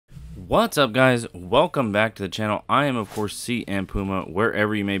What's up, guys? Welcome back to the channel. I am, of course, CM Puma,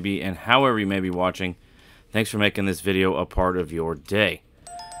 wherever you may be and however you may be watching. Thanks for making this video a part of your day.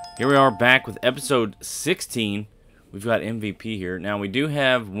 Here we are back with episode 16. We've got MVP here. Now, we do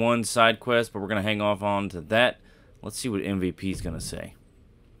have one side quest, but we're going to hang off on to that. Let's see what MVP is going to say.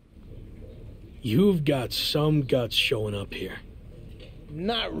 You've got some guts showing up here.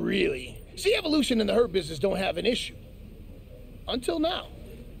 Not really. See, evolution and the hurt business don't have an issue. Until now.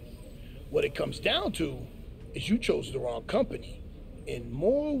 What it comes down to is you chose the wrong company in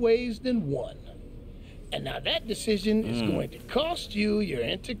more ways than one. And now that decision is going to cost you your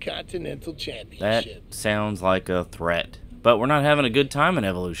Intercontinental Championship. That sounds like a threat. But we're not having a good time in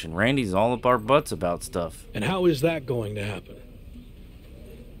Evolution. Randy's all up our butts about stuff. And how is that going to happen?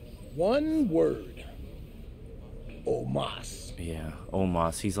 One word. Omos. Yeah,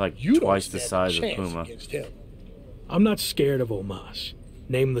 Omos. He's like You twice don't the stand a size of chance Puma. against him. I'm not scared of Omos.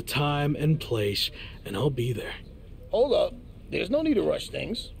 Name the time and place, and I'll be there. Hold up. There's no need to rush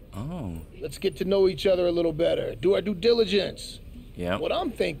things. Oh, Let's get to know each other a little better. Do our due diligence. yeah. What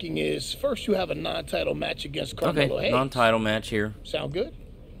I'm thinking is, first you have a non-title match against Carmelo Okay, Hayes. non-title match here. Sound good?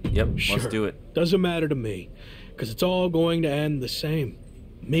 Yep, Sure. let's do it. Doesn't matter to me, because it's all going to end the same.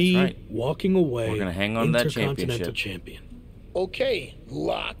 Me That's right. walking away. We're gonna hang on to that Intercontinental championship. champion. Okay,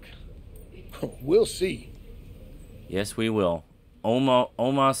 lock. We'll see. Yes, we will.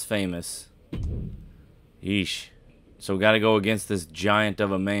 Omos famous. Yeesh. So we got to go against this giant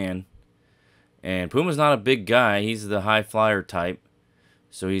of a man. And Puma's not a big guy. He's the high flyer type.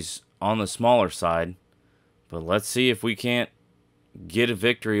 So he's on the smaller side. But let's see if we can't get a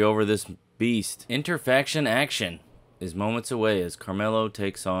victory over this beast. Interfaction action is moments away as Carmelo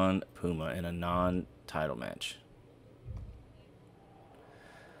takes on Puma in a non-title match.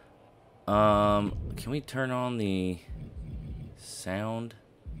 Can we turn on the sound?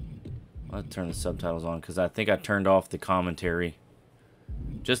 I'll turn the subtitles on because I think I turned off the commentary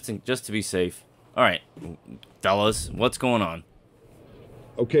just to be safe. All right, fellas, what's going on?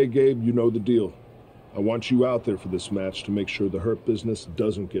 Okay, Gabe, you know the deal. I want you out there for this match to make sure the Hurt business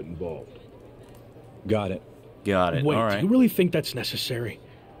doesn't get involved. Got it. Got it. Wait, All do right. you really think that's necessary?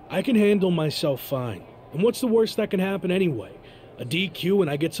 I can handle myself fine. And what's the worst that can happen anyway? A DQ and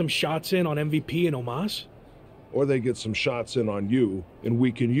I get some shots in on MVP and Omos? Or they get some shots in on you and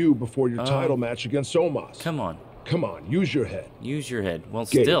weaken you before your title match against Omos. Come on. Come on, use your head. Use your head. Well,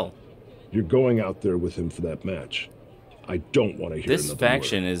 Gabe, still, You're going out there with him for that match. I don't want to hear this another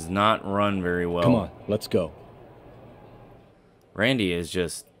faction word. is not run very well. Come on, let's go. Randy is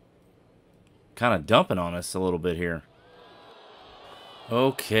just kind of dumping on us a little bit here.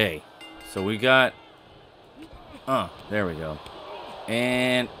 Okay. So we got... there we go.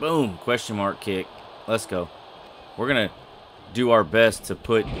 And boom, question mark kick. Let's go. We're going to do our best to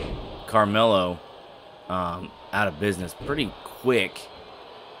put Carmelo out of business pretty quick.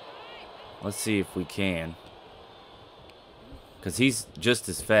 Let's see if we can. Because he's just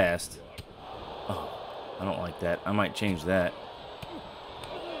as fast. Oh, I don't like that. I might change that.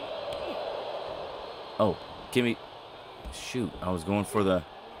 Oh, give me... Shoot, I was going for the...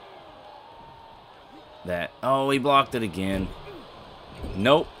 That. Oh, he blocked it again.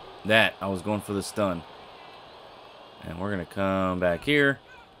 Nope. That. I was going for the stun. And we're going to come back here.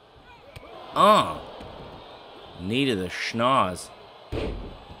 Needed a schnoz.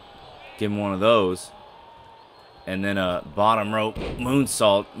 Give him one of those. And then a bottom rope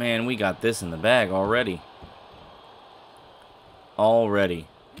moonsault. Man, we got this in the bag already. Already.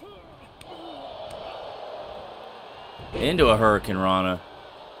 Into a Hurricane Rana.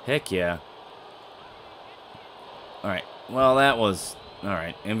 Heck yeah. Alright. Well, that was...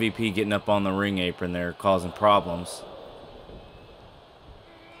 Alright. MVP getting up on the ring apron there, causing problems.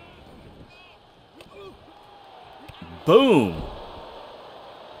 Boom!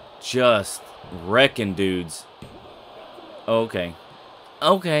 Just wrecking dudes. Okay.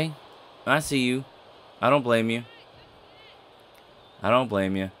 Okay. I see you. I don't blame you. I don't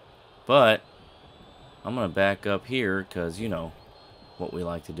blame you. But I'm going to back up here because, you know, what we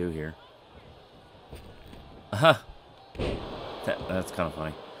like to do here. That's kind of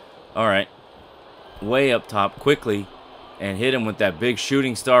funny. Alright. Way up top quickly and hit him with that big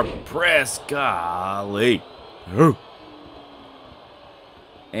shooting star press. Golly.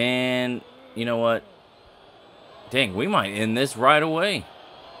 And you know what? Dang, we might end this right away.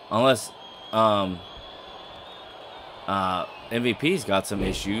 Unless MVP's got some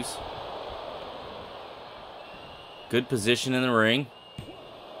issues. Good position in the ring.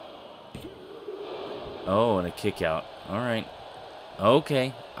 Oh, and a kick out. All right.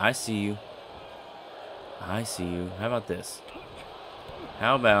 Okay, I see you. I see you. How about this?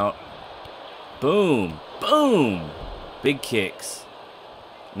 How about Boom. Boom. Big kicks.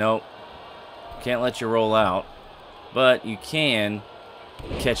 Nope. Can't let you roll out. But you can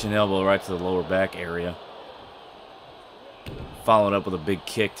catch an elbow right to the lower back area. Followed up with a big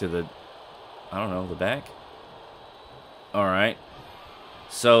kick to the, I don't know, the back? Alright.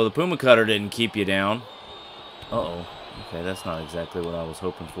 So the Puma Cutter didn't keep you down. Uh-oh. Okay, that's not exactly what I was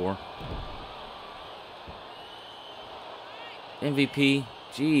hoping for. MVP.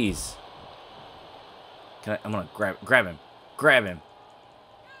 Jeez. I'm gonna grab him. Grab him.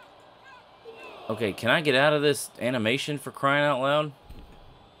 Okay, can I get out of this animation for crying out loud?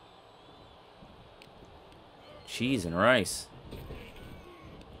 Cheese and rice.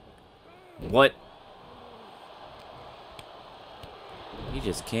 What? You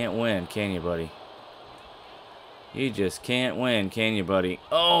just can't win, can you, buddy? You just can't win, can you, buddy?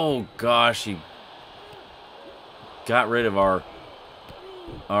 Oh, gosh, he got rid of our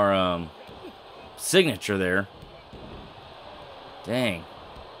signature there. Dang.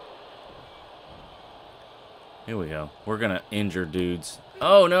 Here we go. We're gonna injure dudes.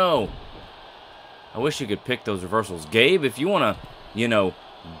 Oh, no! I wish you could pick those reversals. Gabe, if you wanna, you know,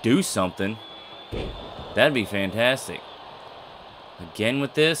 do something, that'd be fantastic. Again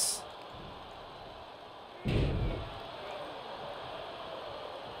with this?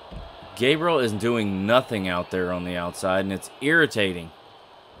 Gabriel is doing nothing out there on the outside, and it's irritating.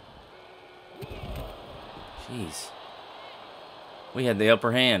 Jeez. We had the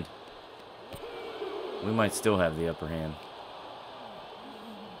upper hand. We might still have the upper hand.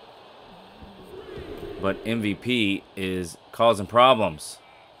 But MVP is causing problems.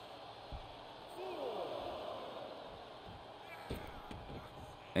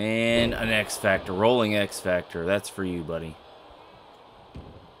 And an X Factor. Rolling X Factor. That's for you, buddy.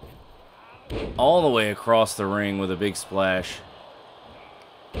 All the way across the ring with a big splash.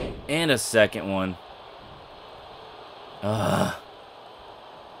 And a second one.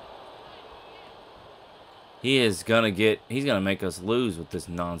 He's gonna make us lose with this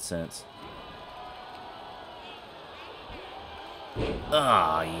nonsense.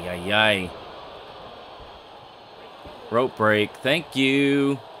 Yay. Rope break. Thank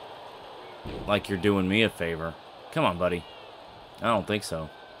you. Like you're doing me a favor. Come on, buddy. I don't think so.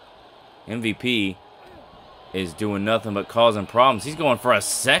 MVP is doing nothing but causing problems. He's going for a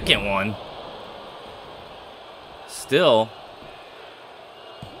second one. Still.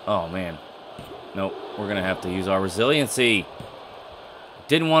 Oh, man. Nope. We're going to have to use our resiliency.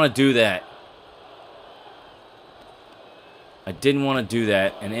 Didn't want to do that. I didn't want to do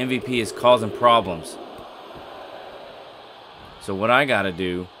that, and MVP is causing problems. So what I got to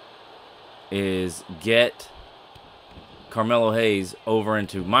do is get Carmelo Hayes over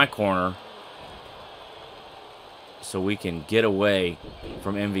into my corner so we can get away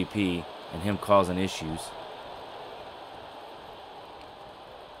from MVP and him causing issues.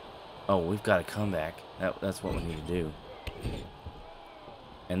 Oh, we've got a comeback. That's what we need to do.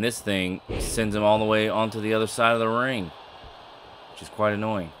 And this thing sends him all the way onto the other side of the ring, which is quite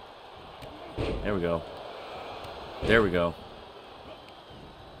annoying. There we go. There we go.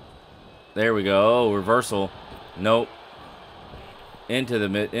 There we go. Oh, reversal. Nope. Into the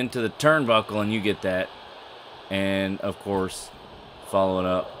turnbuckle, and you get that. And of course, follow it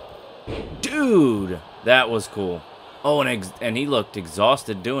up. Dude, that was cool. Oh, and he looked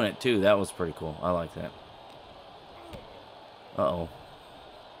exhausted doing it too. That was pretty cool. I like that. Uh-oh.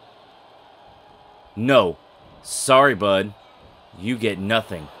 No. Sorry, bud. You get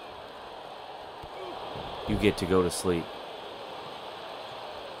nothing. You get to go to sleep.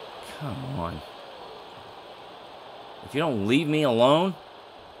 Come on. If you don't leave me alone.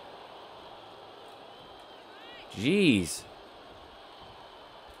 Jeez.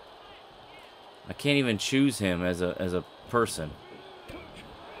 I can't even choose him as a person.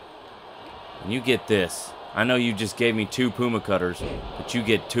 And you get this. I know you just gave me 2 Puma Cutters, but you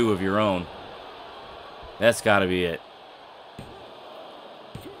get 2 of your own. That's got to be it.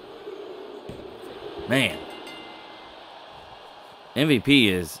 Man. MVP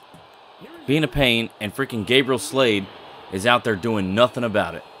is being a pain, and freaking Gabriel Slade is out there doing nothing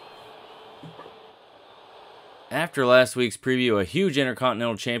about it. After last week's preview, a huge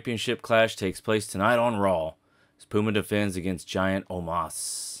Intercontinental Championship clash takes place tonight on Raw, as Puma defends against Giant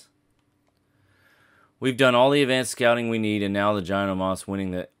Omos. We've done all the advanced scouting we need, and now the Giant Omos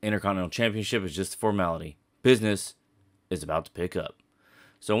winning the Intercontinental Championship is just a formality. Business is about to pick up.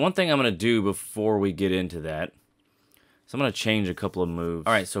 So one thing I'm going to do before we get into that, so I'm going to change a couple of moves.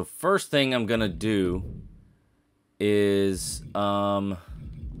 All right, so first thing I'm going to do is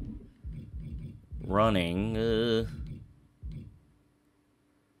running.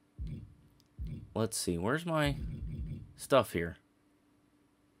 let's see. Where's my stuff here?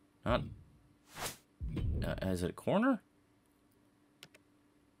 Not... is it a corner?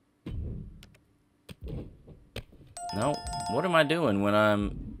 No. What am I doing when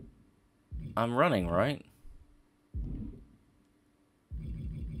I'm running, right?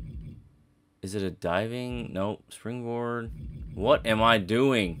 Is it a diving? Nope. Springboard. What am I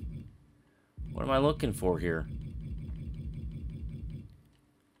doing? What am I looking for here?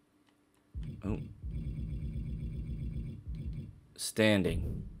 Oh.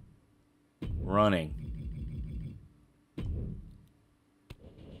 Standing. Running.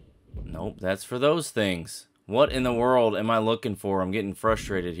 Nope, that's for those things. What in the world am I looking for? I'm getting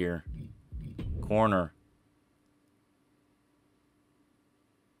frustrated here. Corner.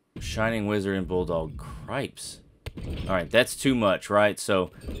 Shining Wizard and Bulldog. Cripes. Alright, that's too much, right?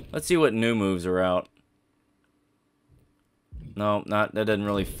 So, let's see what new moves are out. No, that doesn't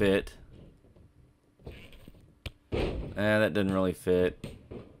really fit. That doesn't really fit.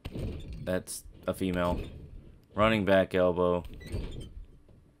 That's a female. Running back elbow.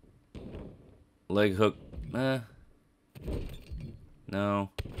 Leg hook. No.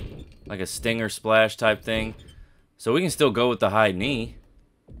 Like a stinger splash type thing. So we can still go with the high knee.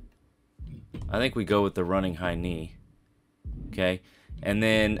 I think we go with the running high knee. Okay. And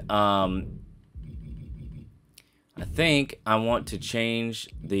then, I think I want to change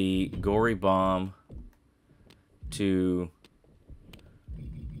the Gory Bomb to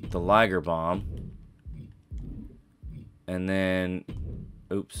the Liger Bomb. And then,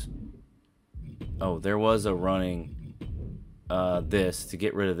 oops. Oh, there was a running, this, to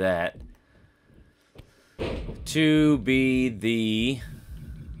get rid of that. To be the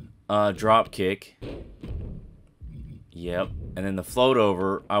drop kick. Yep. And then the float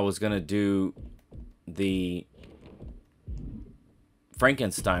over, I was going to do the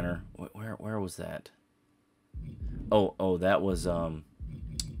Frankensteiner. Where was that? Oh, that was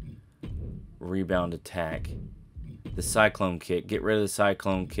rebound attack. The Cyclone kick. Get rid of the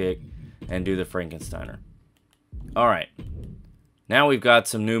Cyclone kick and do the Frankensteiner. All right. Now we've got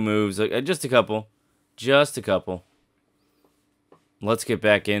some new moves. Just a couple. Just a couple. Let's get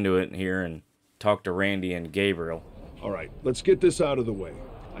back into it here and talk to Randy and Gabriel. All right, let's get this out of the way.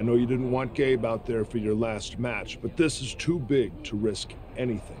 I know you didn't want Gabe out there for your last match, but this is too big to risk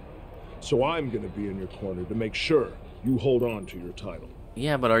anything. So I'm going to be in your corner to make sure you hold on to your title.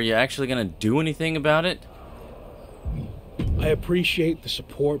 Yeah, but are you actually going to do anything about it? I appreciate the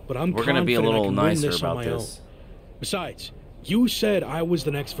support, but I'm We're going to be a little nicer about this. this. Besides, you said I was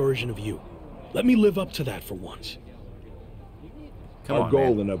the next version of you. Let me live up to that for once. Our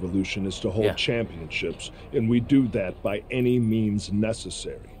goal in Evolution is to hold championships, and we do that by any means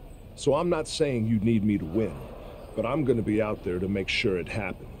necessary. So I'm not saying you need me to win, but I'm going to be out there to make sure it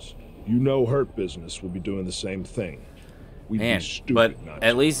happens. You know Hurt Business will be doing the same thing. We'd be stupid but not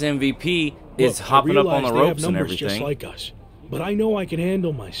at to. least MVP is hopping up on the ropes and everything. Just like us, but I know I can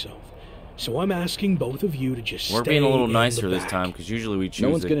handle myself. So I'm asking both of you to just We're stay being a little in nicer the this back. time because usually we choose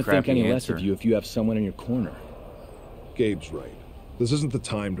No one's a going to think crappy any less answer. of you if you have someone in your corner. Gabe's right. This isn't the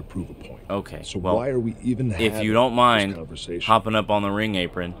time to prove a point. Okay. So well, why are we even having if you don't mind this conversation? hopping up on the ring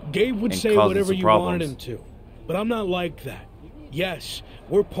apron, Gabe would and say causing whatever some you problems. wanted him to, but I'm not like that. Yes,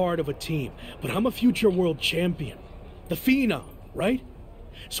 we're part of a team, but I'm a future world champion. The Phenom, right?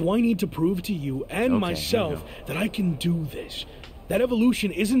 So I need to prove to you and myself that I can do this. That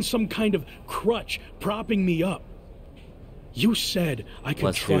Evolution isn't some kind of crutch propping me up. You said I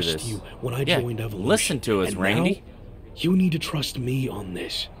could trust you when I joined Evolution. Listen to us, and Randy. now, you need to trust me on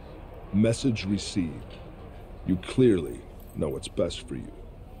this. Message received. You clearly know what's best for you.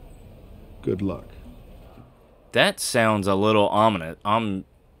 Good luck. That sounds a little ominous.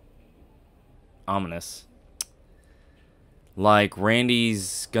 Like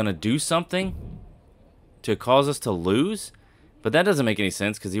Randy's gonna do something to cause us to lose? But that doesn't make any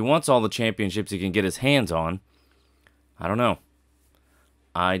sense because he wants all the championships he can get his hands on. I don't know.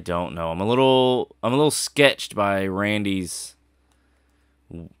 I'm a little sketched by Randy's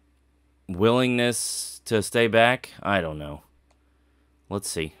willingness to stay back. I don't know. Let's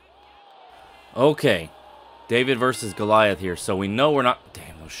see. Okay. David versus Goliath here. So we know we're not...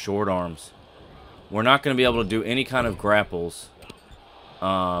 Damn, those short arms. We're not going to be able to do any kind of grapples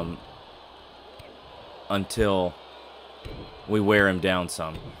until we wear him down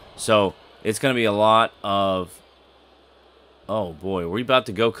some. So it's going to be a lot of... Oh, boy. Are we about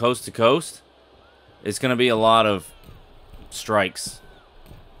to go coast to coast? It's going to be a lot of strikes.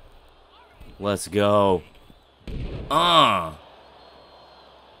 Let's go. Right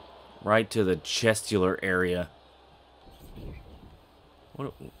to the chestular area.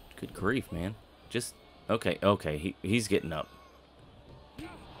 What? Good grief, man. Just... Okay, okay. He's getting up.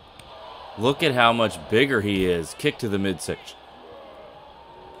 Look at how much bigger he is. Kick to the midsection.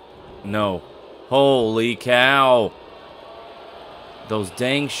 No. Holy cow. Those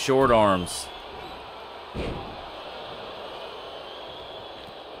dang short arms.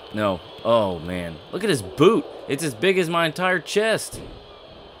 No. Oh, man. Look at his boot. It's as big as my entire chest.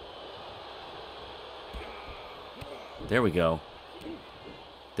 There we go.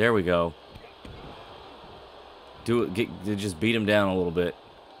 There we go. Do it. Just beat him down a little bit.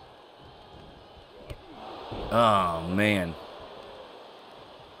 Oh, man.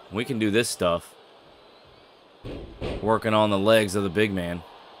 We can do this stuff. Working on the legs of the big man.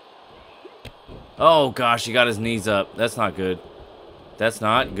 Oh, gosh, he got his knees up. That's not good. That's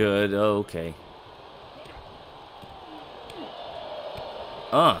not good. Oh, okay.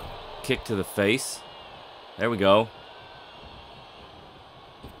 Kick to the face. There we go.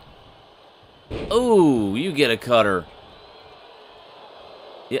 Ooh, you get a cutter.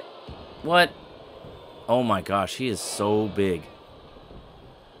 Yeah. What? Oh my gosh, he is so big.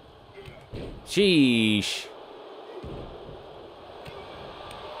 Sheesh.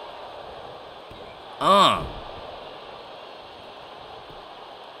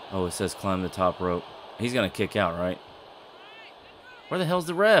 Oh, it says climb the top rope. He's gonna kick out, right? Where the hell's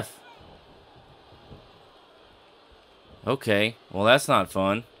the ref? Okay, well that's not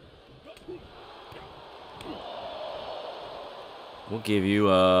fun. We'll give you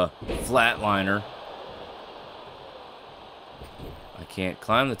a flatliner. I can't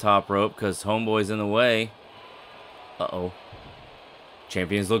climb the top rope because homeboy's in the way. Uh-oh.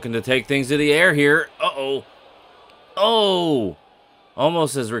 Champion's looking to take things to the air here. Uh-oh. Oh!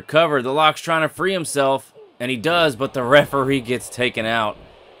 Omos has recovered. The Lock's trying to free himself. And he does, but the referee gets taken out.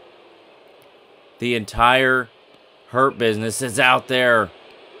 The entire Hurt Business is out there.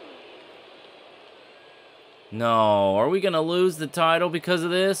 No. Are we going to lose the title because of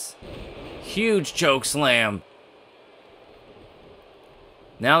this? Huge choke slam.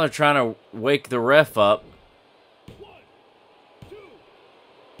 Now they're trying to wake the ref up.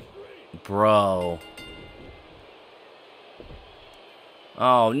 Bro.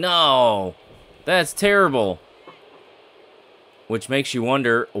 Oh, no. That's terrible. Which makes you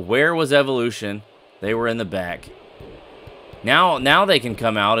wonder, where was Evolution? They were in the back. Now they can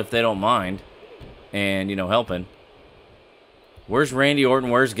come out if they don't mind. And, you know, helping. Where's Randy Orton?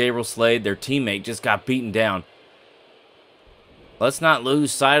 Where's Gabriel Slade? Their teammate just got beaten down. Let's not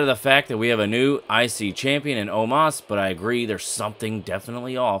lose sight of the fact that we have a new IC champion in Omos, but I agree there's something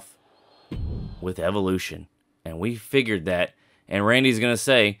definitely off with Evolution. And we figured that. And Randy's going to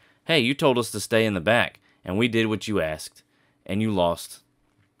say, hey, you told us to stay in the back, and we did what you asked, and you lost.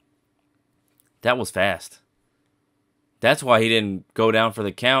 That was fast. That's why he didn't go down for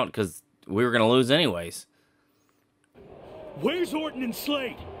the count, because we were going to lose anyways. Where's Orton and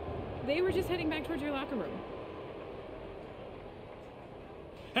Slade? They were just heading back towards your locker room.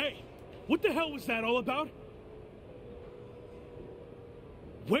 Hey, what the hell was that all about?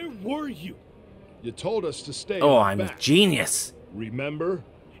 Where were you? You told us to stay Oh, in the I'm back. a genius. Remember?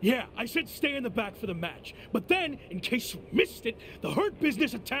 Yeah, I said stay in the back for the match. But then, in case you missed it, the Hurt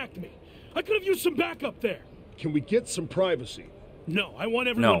Business attacked me. I could have used some backup there. Can we get some privacy? No, I want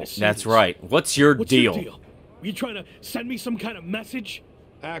everyone No, to see that's this. right. What's your deal? Your deal? Are you trying to send me some kind of message?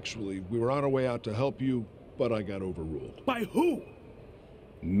 Actually, we were on our way out to help you, but I got overruled. By who?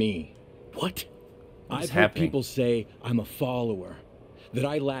 Me. What? I've heard happening? people say I'm a follower, that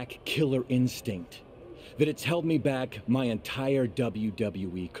I lack killer instinct, that it's held me back my entire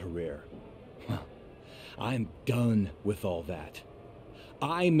WWE career. Well, I'm done with all that.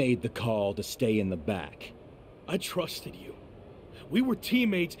 I made the call to stay in the back. I trusted you. We were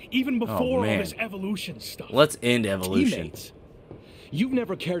teammates even before all man. this Evolution stuff. Let's end Evolution. Teammates. You've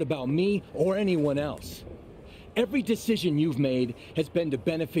never cared about me or anyone else. Every decision you've made has been to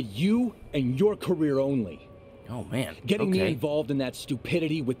benefit you and your career only. Oh, man. Getting me Okay. involved in that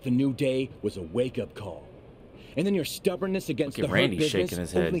stupidity with the New Day was a wake-up call. And then your stubbornness against Look at the Hurt Randy Business shaking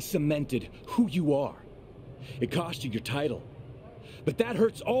his head. only cemented who you are. It cost you your title. But that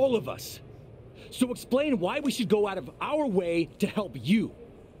hurts all of us. So explain why we should go out of our way to help you.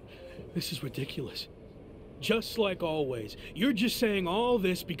 This is ridiculous. Just like always, you're just saying all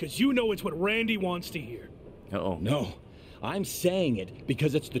this because you know it's what Randy wants to hear. Uh-oh. No, I'm saying it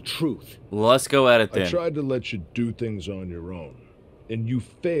because it's the truth. Let's go at it I then. tried to let you do things on your own, and you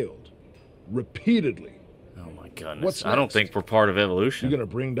failed. Repeatedly. Oh, my goodness. What's I don't next? think we're part of Evolution. You're gonna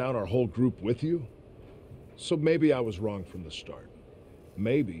bring down our whole group with you? So maybe I was wrong from the start.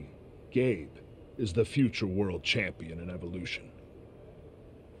 Maybe Gabe is the future world champion in Evolution.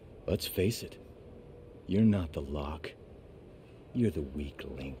 Let's face it, You're not the lock. You're the weak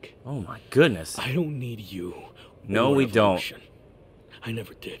link. Oh my goodness. I don't need you. No, we don't. I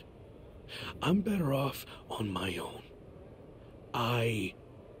never did. I'm better off on my own. I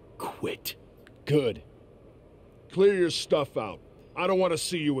quit. Good. Clear your stuff out. I don't want to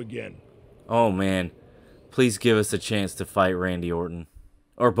see you again. Oh man. Please give us a chance to fight Randy Orton.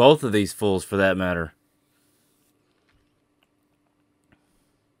 Or both of these fools for that matter.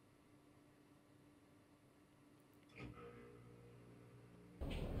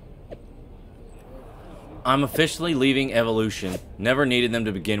 I'm officially leaving Evolution. Never needed them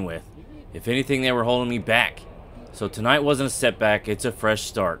to begin with. If anything, they were holding me back. So tonight wasn't a setback, it's a fresh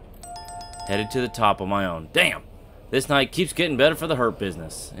start. Headed to the top on my own. Damn! This night keeps getting better for the Hurt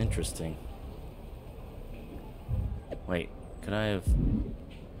Business. Interesting. Wait, could I have...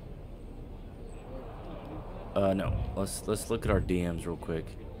 no. Let's look at our DMs real quick.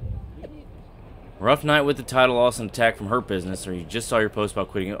 Rough night with the title loss and attack from Hurt Business, or you just saw your post about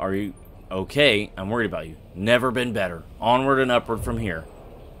quitting. Are you okay? I'm worried about you. Never been better. Onward and upward from here.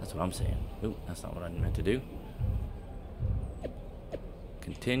 That's what I'm saying. Ooh, that's not what I meant to do.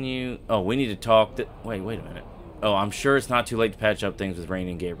 Continue. Oh, we need to talk. Wait a minute. Oh, I'm sure it's not too late to patch up things with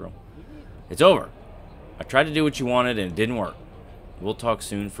Randy and Gabriel. It's over. I tried to do what you wanted and it didn't work. We'll talk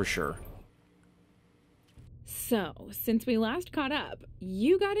soon for sure. So, since we last caught up,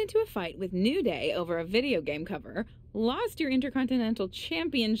 you got into a fight with New Day over a video game cover, lost your Intercontinental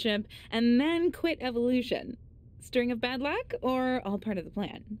Championship, and then quit Evolution. String of bad luck, or all part of the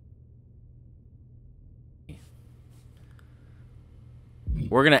plan?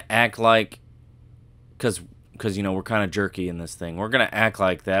 We're going to act like, because you know, we're kind of jerky in this thing. We're going to act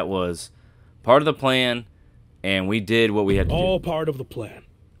like that was part of the plan, and we did what we had to do. All part of the plan.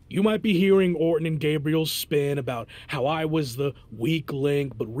 You might be hearing Orton and Gabriel's spin about how I was the weak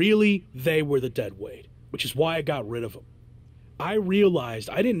link, but really, they were the dead weight, which is why I got rid of them. I realized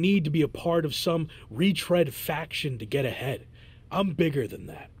I didn't need to be a part of some retread faction to get ahead. I'm bigger than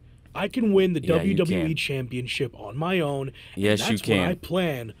that. I can win the WWE Championship on my own, and that's what I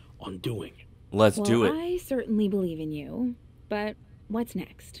plan on doing. Let's do it. I certainly believe in you, but what's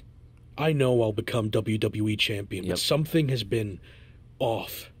next? I know I'll become WWE Champion, but something has been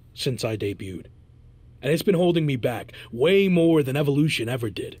off since I debuted. And it's been holding me back way more than Evolution ever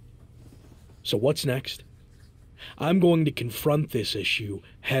did. So what's next? I'm going to confront this issue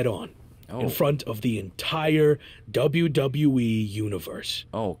head on. In front of the entire WWE universe.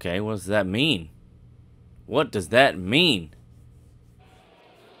 Okay, what does that mean? What does that mean?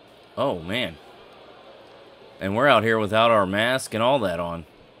 Oh, man. And we're out here without our mask and all that on.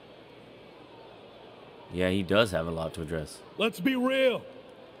 Yeah, he does have a lot to address. Let's be real.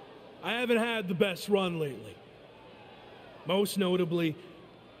 I haven't had the best run lately. Most notably,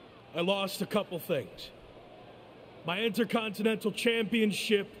 I lost a couple things. My Intercontinental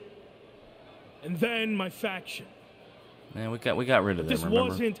Championship, and then my faction. Man, we got rid of them, This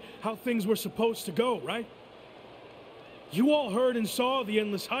wasn't how things were supposed to go, right? You all heard and saw the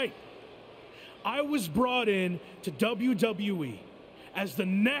endless hype. I was brought in to WWE as the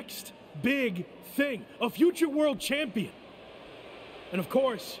next big thing, a future world champion. And of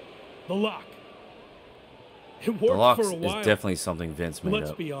course, the Lock. It worked for a while. Is definitely something Vince made up.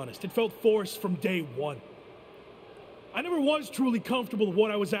 Let's be honest, it felt forced from day one. I never was truly comfortable with what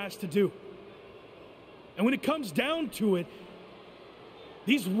I was asked to do. And when it comes down to it,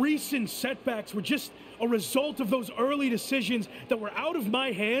 these recent setbacks were just a result of those early decisions that were out of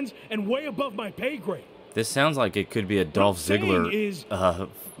my hands and way above my pay grade. This sounds like it could be a Dolph Ziggler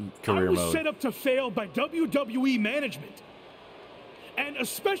career mode. I was set up to fail by WWE management. And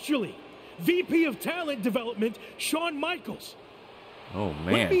especially VP of Talent Development, Shawn Michaels. Oh,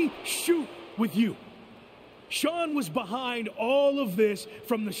 man. Let me shoot with you. Shawn was behind all of this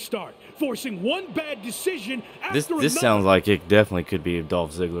from the start, forcing one bad decision after another. This sounds like it definitely could be a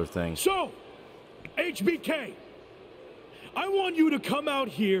Dolph Ziggler thing. So, HBK, I want you to come out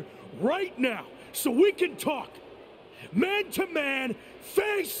here right now so we can talk. Man to man,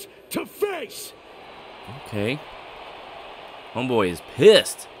 face to face. Okay. Homeboy is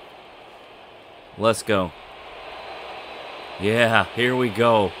pissed. Let's go. Yeah, here we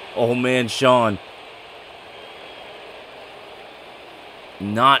go. Old man Shawn.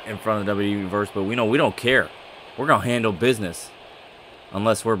 Not in front of the WWE Universe, but we know we don't care. We're going to handle business.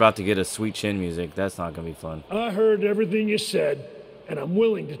 Unless we're about to get a sweet chin music. That's not going to be fun. I heard everything you said, and I'm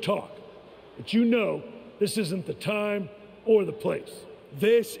willing to talk. But you know, this isn't the time or the place.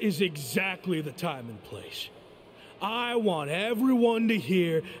 This is exactly the time and place. I want everyone to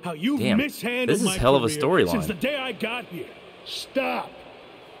hear how you've mishandled my hell of a career storyline since the day I got here. Stop.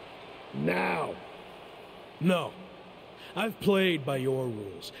 Now. No. I've played by your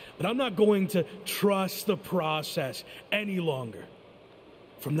rules, but I'm not going to trust the process any longer.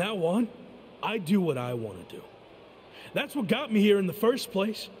 From now on, I do what I want to do. That's what got me here in the first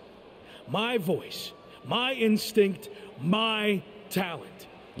place. My voice, my instinct, my talent.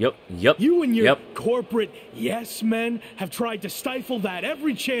 Yep. You and your corporate yes men have tried to stifle that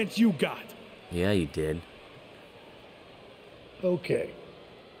every chance you got. Yeah, you did. Okay.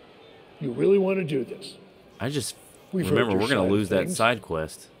 You really want to do this? I just Remember, we're going to lose that side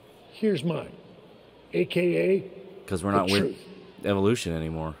quest. Here's mine. AKA... Because we're not with Evolution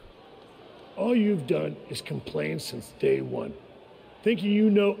anymore. All you've done is complain since day one, thinking you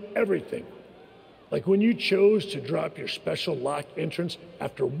know everything. Like when you chose to drop your special lock entrance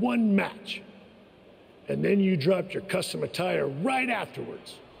after one match. And then you dropped your custom attire right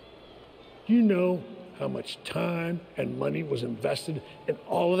afterwards. You know how much time and money was invested in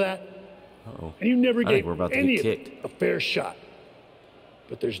all of that? Uh-oh. And you never gave we're about to any get of it a fair shot.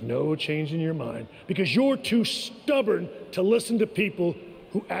 But there's no change in your mind because you're too stubborn to listen to people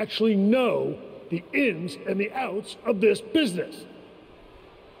who actually know the ins and the outs of this business.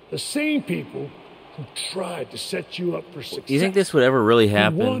 The same people who tried to set you up for success. You think this would ever really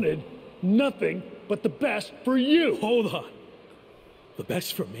happen? Who wanted nothing but the best for you. Hold on. The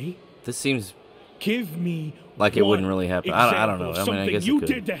best for me? This seems... Give me like it wouldn't really happen. I don't know. I mean, I guess you it could.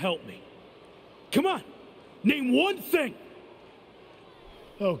 did to help me. Come on. Name one thing.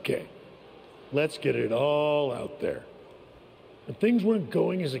 Okay. Let's get it all out there. When things weren't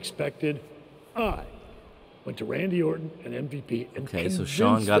going as expected, I went to Randy Orton and MVP and convinced so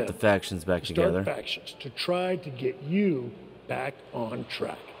Sean got the factions back together. Factions to try to get you back on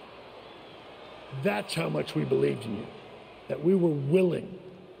track. That's how much we believed in you. That we were willing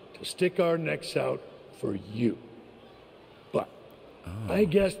to stick our necks out for you. But I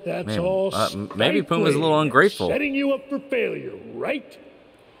guess that's all. Maybe Puma's a little ungrateful. Setting you up for failure, right?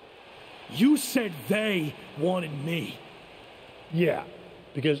 You said they wanted me. Yeah,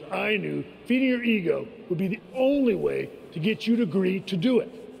 because I knew feeding your ego would be the only way to get you to agree to do it.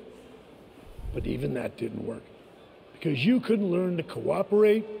 But even that didn't work. Because you couldn't learn to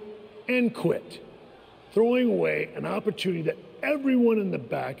cooperate and quit, throwing away an opportunity that everyone in the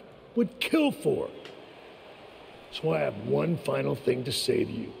back would kill for. So I have one final thing to say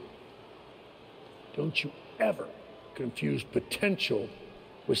to you. Don't you ever confuse potential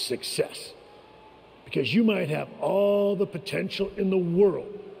with success. Because you might have all the potential in the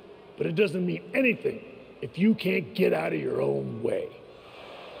world, but it doesn't mean anything if you can't get out of your own way.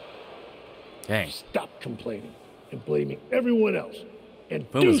 Dang. Stop complaining and blaming everyone else and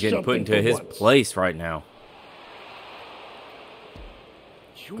Puma's do getting something put into for his once. place right now.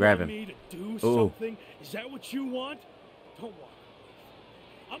 You Grab want him. me to do something? Is that what you want? Don't walk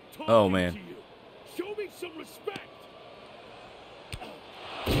away. I'm talking Oh, man. to you. Show me some respect.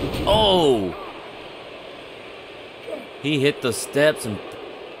 Oh! He hit the steps and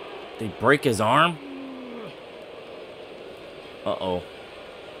they break his arm? Uh-oh.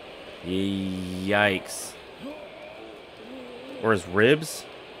 Yikes. Or his ribs?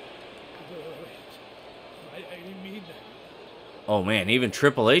 I didn't mean that. Oh man, even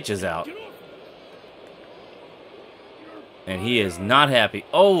Triple H is out. Get off. And he is not happy.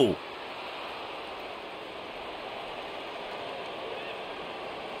 Oh!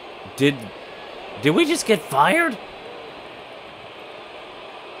 Did we just get fired?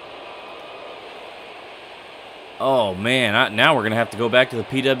 Oh man, now we're gonna have to go back to the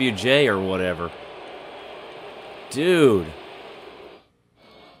PWJ or whatever. Dude.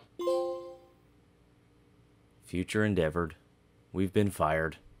 Future endeavored. We've been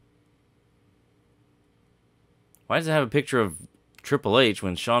fired. Why does it have a picture of Triple H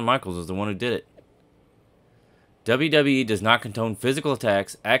when Shawn Michaels is the one who did it? WWE does not condone physical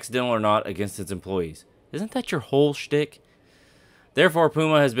attacks, accidental or not, against its employees. Isn't that your whole shtick? Therefore,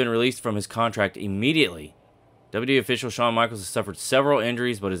 Puma has been released from his contract immediately. WWE official Shawn Michaels has suffered several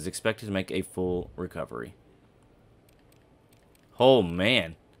injuries, but is expected to make a full recovery. Oh,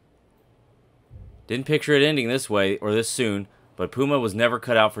 man. Didn't picture it ending this way or this soon, but Puma was never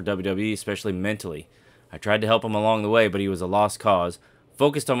cut out for WWE, especially mentally. I tried to help him along the way, but he was a lost cause.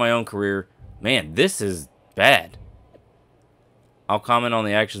 Focused on my own career. Man, this is bad. I'll comment on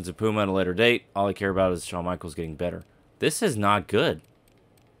the actions of Puma at a later date. All I care about is Shawn Michaels getting better. This is not good.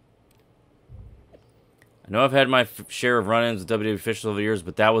 I know I've had my share of run-ins with WWE officials over the years,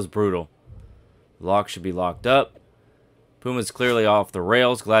 but that was brutal. The lock should be locked up. Puma's clearly off the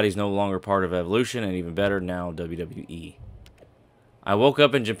rails. Glad he's no longer part of Evolution, and even better, now WWE. I woke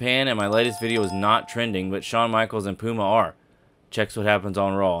up in Japan, and my latest video is not trending, but Shawn Michaels and Puma are. Checks what happens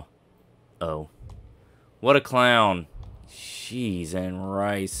on Raw. Oh. What a clown. Jeez and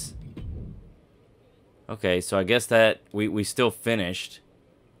rice. Okay, so I guess that we still finished.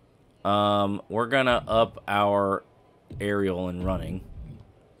 We're gonna up our aerial and running.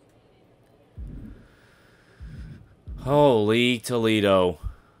 Holy Toledo.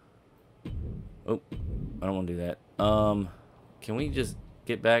 Oh, I don't want to do that. Can we just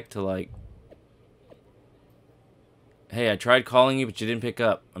get back to, like... Hey, I tried calling you, but you didn't pick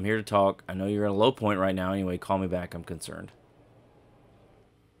up. I'm here to talk. I know you're at a low point right now. Anyway, call me back. I'm concerned.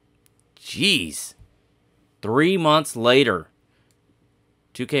 Jeez. 3 months later.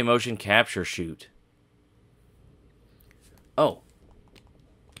 2K motion capture shoot. Oh.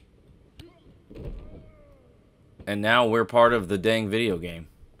 And now we're part of the dang video game.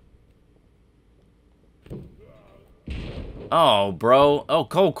 Oh, bro. Oh,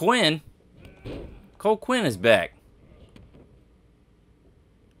 Cole Quinn. Cole Quinn is back.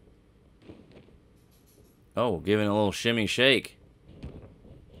 Oh, giving a little shimmy shake.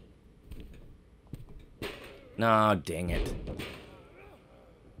 Nah, dang it.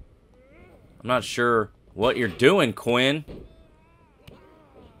 I'm not sure what you're doing, Quinn.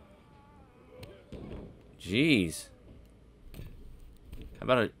 Jeez. How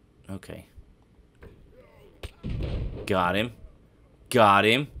about a... Okay. Got him. Got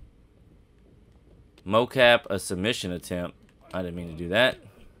him. Mocap a submission attempt. I didn't mean to do that.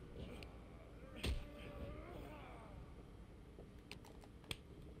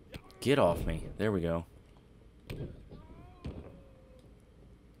 Get off me. There we go.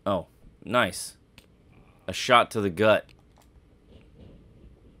 Oh, nice. A shot to the gut.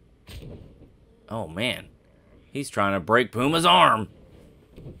 Oh, man. He's trying to break Puma's arm.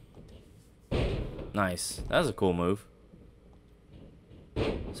 Nice. That was a cool move.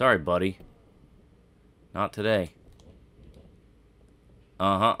 Sorry, buddy. Not today.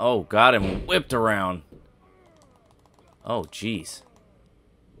 Uh-huh. Oh, got him whipped around. Oh, jeez.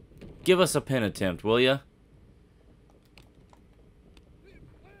 Give us a pin attempt, will ya?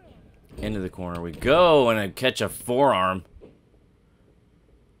 Into the corner we go, and I catch a forearm.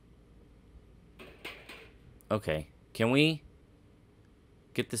 Okay. Can we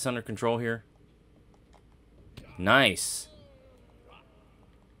get this under control here? Nice.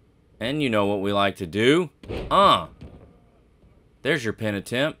 And you know what we like to do. There's your pin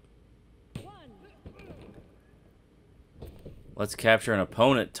attempt. Let's capture an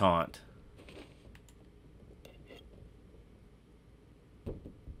opponent taunt.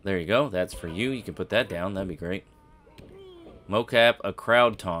 There you go. That's for you. You can put that down. That'd be great. Mocap a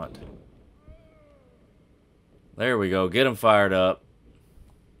crowd taunt. There we go. Get him fired up.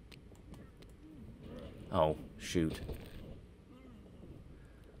 Oh, shoot.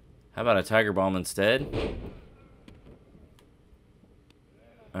 How about a Tiger Bomb instead?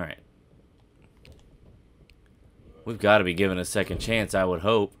 Alright. We've got to be given a second chance, I would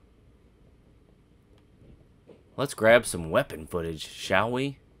hope. Let's grab some weapon footage, shall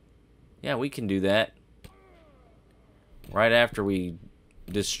we? Yeah, we can do that. Right after we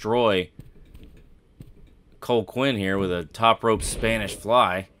destroy Cole Quinn here with a top rope Spanish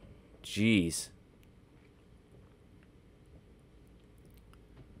fly. Jeez.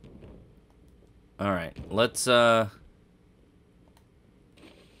 Alright, let's, yeah,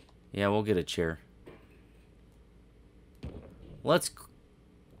 we'll get a chair. Let's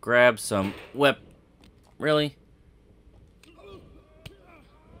grab some Really?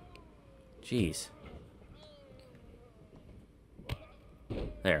 Jeez.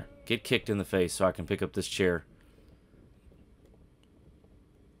 There. Get kicked in the face so I can pick up this chair.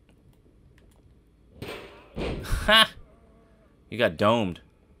 Ha! You got domed.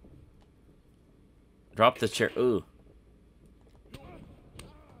 Drop the chair. Ooh.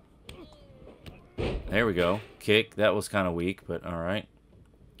 There we go. Kick. That was kind of weak, but alright.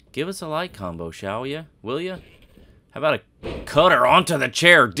 Give us a light combo, shall ya? Will ya? How about a cutter onto the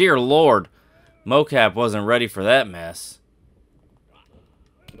chair? Dear Lord. Mocap wasn't ready for that mess.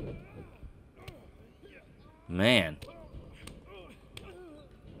 Man.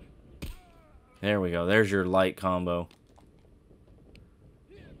 There we go. There's your light combo.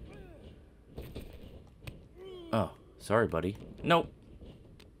 Oh, sorry, buddy. Nope.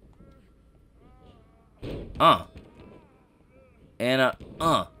 And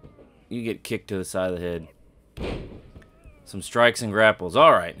you get kicked to the side of the head. Some strikes and grapples.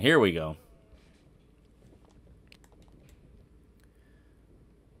 Alright, here we go.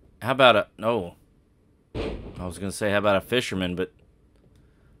 How about a... No. I was going to say, how about a fisherman, but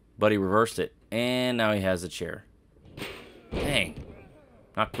Buddy reversed it. And now he has a chair. Dang.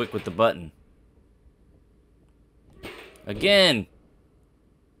 Not quick with the button. Again.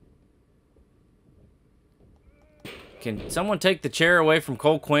 Can someone take the chair away from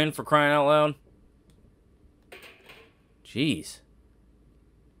Cole Quinn for crying out loud? Jeez.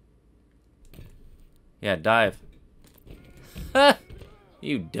 Yeah, dive. Ha!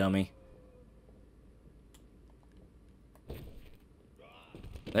 You dummy.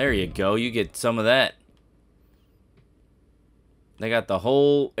 There you go. You get some of that. They got the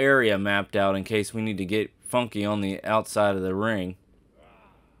whole area mapped out in case we need to get funky on the outside of the ring.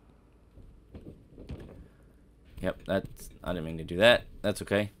 Yep, that's... I didn't mean to do that. That's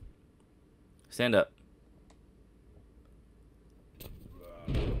okay. Stand up.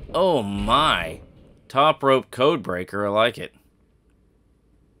 Oh my. Top rope code breaker. I like it.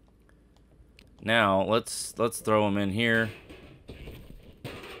 Now, let's throw him in here.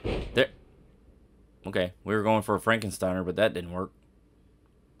 There. Okay, we were going for a Frankensteiner, but that didn't work.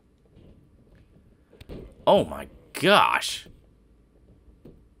 Oh my gosh.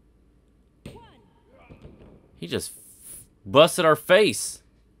 He just busted our face.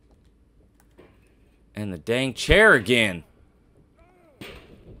 And the dang chair again.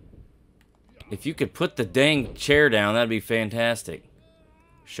 If you could put the dang chair down, that'd be fantastic.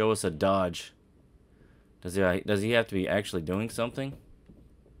 Show us a dodge. Does he have to be actually doing something?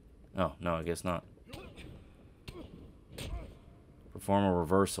 Oh, no, I guess not. Perform a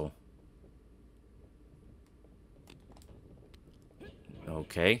reversal.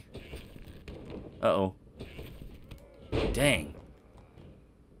 Okay. Uh-oh. Dang.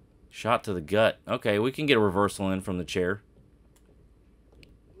 Shot to the gut. Okay, we can get a reversal in from the chair.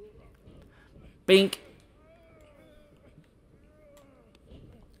 Bink.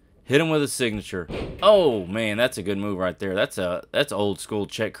 Hit him with a signature. Oh, man, that's a good move right there. That's old school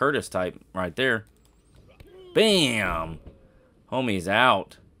Chet Curtis type right there. Bam. Homie's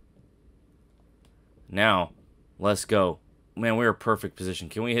out. Now, let's go. Man, we're in perfect position.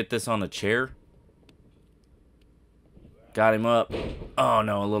 Can we hit this on the chair? Got him up. Oh,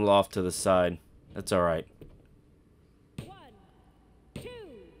 no, a little off to the side. That's all right. 1,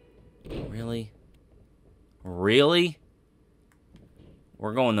 2. Really? Really?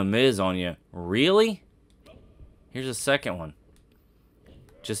 We're going the Miz on you. Really? Here's a second one.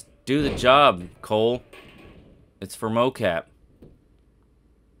 Just do the job, Cole. It's for mocap.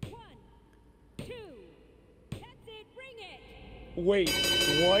 1, 2. That's it, bring it. Wait,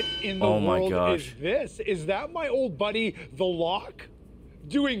 what in the world is this? Is that my old buddy, The Lock?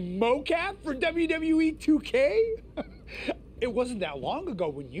 Doing mocap for WWE 2K? It wasn't that long ago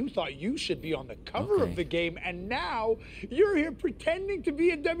when you thought you should be on the cover of the game, and now you're here pretending to be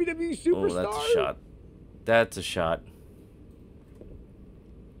a WWE superstar? Oh, that's a shot. That's a shot.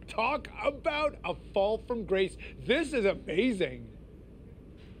 Talk about a fall from grace. This is amazing.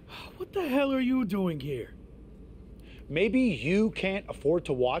 What the hell are you doing here? Maybe you can't afford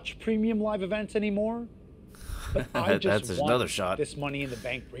to watch premium live events anymore, but I just That's want another shot. this Money in the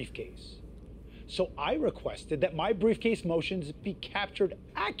Bank briefcase. So I requested that my briefcase motions be captured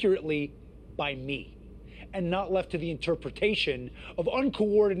accurately by me and not left to the interpretation of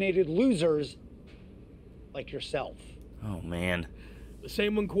uncoordinated losers like yourself. Oh, man. The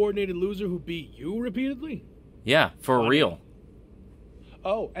same uncoordinated loser who beat you repeatedly? Yeah, for real.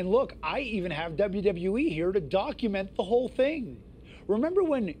 Oh, and look, I even have WWE here to document the whole thing. Remember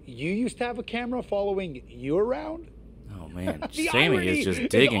when you used to have a camera following you around? Oh, man. The Sammy irony is just is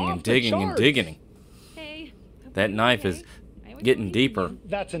digging off and the digging and charts. digging. Hey. That knife is getting deeper.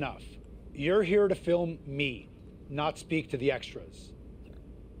 That's enough. You're here to film me, not speak to the extras.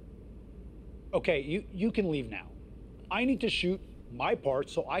 Okay, you can leave now. I need to shoot my part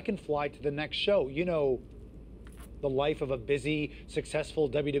so I can fly to the next show. You know, the life of a busy, successful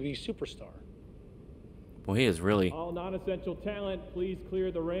WWE superstar. Well, he is really All non-essential talent, please clear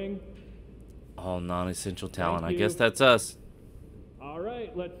the ring. all non-essential talent. Thank I guess you. that's us. All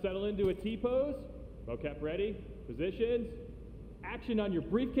right, let's settle into a T-pose. Mocap ready, positions. Action on your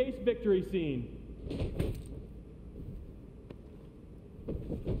briefcase victory scene.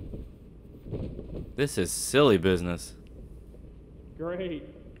 This is silly business. Great,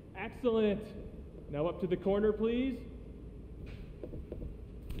 excellent. Now up to the corner, please.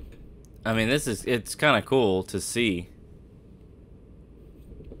 I mean, it's kind of cool to see.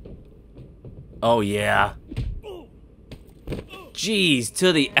 Oh, yeah. Jeez,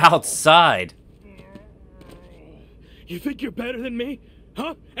 to the outside. You think you're better than me?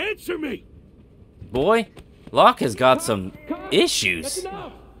 Huh? Answer me! Boy, Locke has got some Cut! issues. That's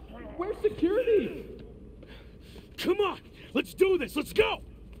enough. Where's security? Come on! Let's do this! Let's go!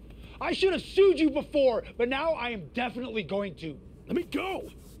 I should have sued you before, but now I am definitely going to. Let me go!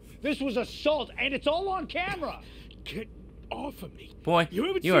 This was assault, and it's all on camera. off of me. Boy, You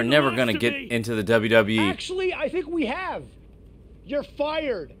haven't you seen are the never last going to of get me. into the WWE. Actually, I think we have. You're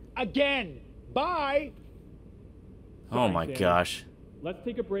fired again. Bye. Oh my Sammy. gosh. Let's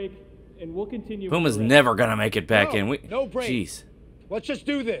take a break, and we'll continue. with Puma's the rest. never going to make it back No, in. no break. Jeez. Let's just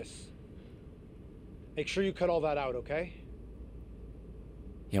do this. Make sure you cut all that out, okay?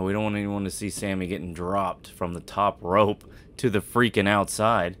 Yeah, we don't want anyone to see Sammy getting dropped from the top rope to the freaking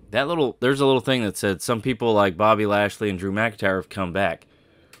outside. There's a little thing that said some people like Bobby Lashley and Drew McIntyre have come back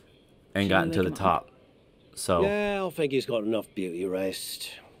and gotten to the top. So. Yeah, I think he's got enough beauty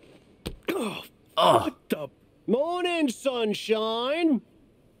rest. Oh, Oh. what the? Morning, sunshine.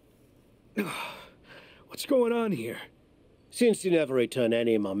 What's going on here? Since you never returned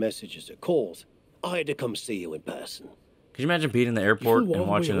any of my messages or calls, I had to come see you in person. Could you imagine being in the airport You flew all and the way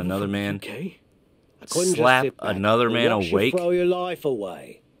watching over another from man UK? I couldn't slap just sit back another and man watch you awake? throw your life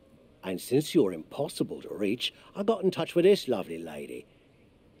away. And since you're impossible to reach, I got in touch with this lovely lady.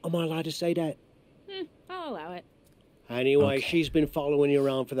 Am I allowed to say that? I'll allow it. Anyway, Okay. she's been following you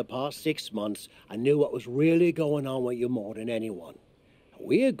around for the past 6 months and knew what was really going on with you more than anyone.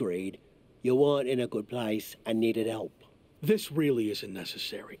 We agreed you weren't in a good place and needed help. This really isn't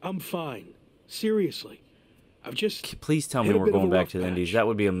necessary. I'm fine. Seriously. I've just... Please tell me hit a we're bit of going a back rough to the Indies. patch. That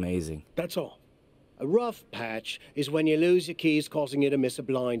would be amazing. That's all. A rough patch is when you lose your keys, causing you to miss a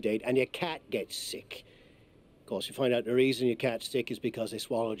blind date, and your cat gets sick. Of course, you find out the reason your cat's sick is because they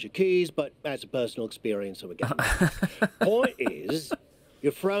swallowed your keys, but that's a personal experience, so again. Point is,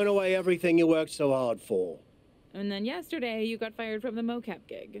 you've thrown away everything you worked so hard for. And then yesterday, you got fired from the mocap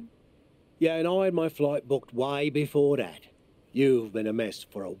gig. Yeah, and I had my flight booked way before that. You've been a mess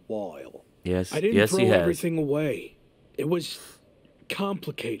for a while. Yes, I didn't yes, throw he has. everything away. It was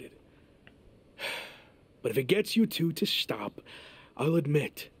complicated. But if it gets you two to stop, I'll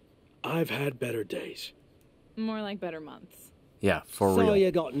admit, I've had better days. More like better months. Yeah, for So real.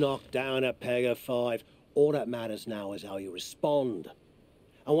 you got knocked down at Pega 5. All that matters now is how you respond.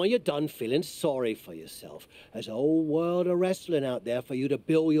 And when you're done feeling sorry for yourself, there's a whole world of wrestling out there for you to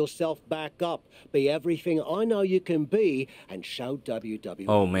build yourself back up, be everything I know you can be, and show WWE.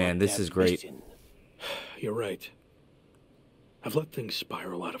 Oh, man, what this they're is great. missing. You're right. I've let things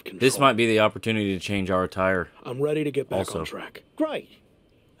spiral out of control. This might be the opportunity to change our attire. I'm ready to get back Also. on track. Great.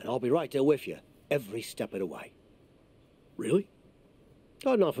 And I'll be right there with you, every step of the way. Really?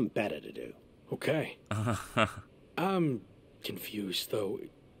 Got nothing better to do. Okay. I'm confused, though.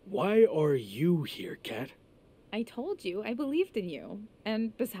 Why are you here, Kat? I told you, I believed in you.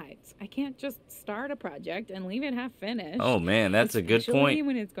 And besides, I can't just start a project and leave it half finished. Oh, man, that's a good Especially point.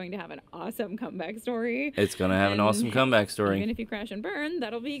 when it's going to have an awesome comeback story. It's going to have an And awesome comeback story. Even if you crash and burn,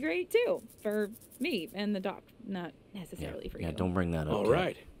 that'll be great too. For me and the doc, not necessarily for you. Yeah, don't bring that up. All Kat.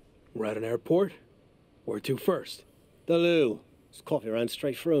 right. We're at an airport. Where to first? The loo. This coffee ran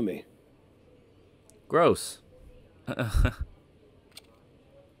straight through me. Gross.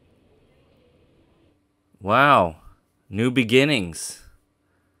 Wow. New beginnings.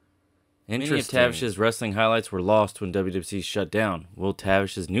 Interesting. Many of Tavish's wrestling highlights were lost when WWE shut down. Will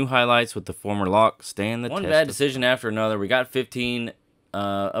Tavish's new highlights with the former Lock stand the test? One bad decision after another. We got 15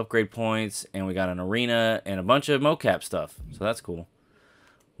 upgrade points, and we got an arena and a bunch of mocap stuff. So that's cool.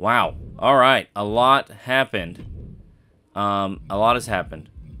 Wow. All right. A lot happened. A lot has happened.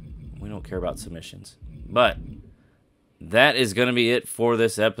 We don't care about submissions. But that is going to be it for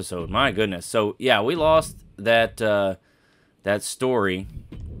this episode. My goodness. So, yeah, we lost that that story.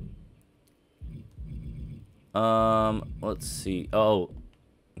 Let's see. Oh,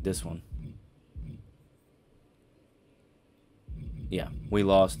 this one. Yeah, we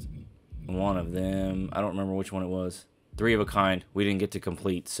lost one of them. I don't remember which one it was. 3 of a kind. We didn't get to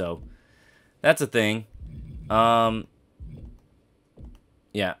complete, so that's a thing. Yeah,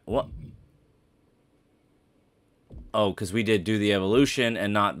 what? Oh, because we did do the Evolution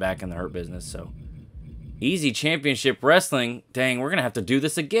and not back in the Hurt Business, so. Easy Championship Wrestling. Dang, we're going to have to do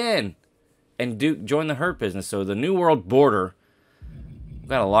this again. And join the Hurt Business. So, the New World Border. We've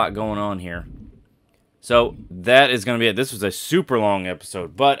got a lot going on here. So, that is going to be it. This was a super long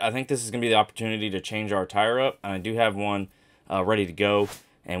episode, but I think this is going to be the opportunity to change our attire up. And I do have one ready to go,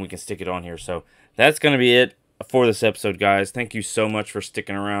 and we can stick it on here. So, that's going to be it for this episode, guys. Thank you so much for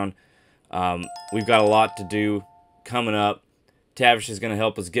sticking around. We've got a lot to do coming up. Tavish is going to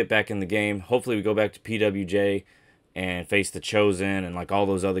help us get back in the game. Hopefully we go back to PWJ and face the Chosen and like all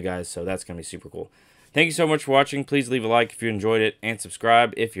those other guys. So that's going to be super cool. Thank you so much for watching. Please leave a like if you enjoyed it and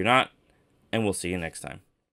subscribe if you're not. And we'll see you next time.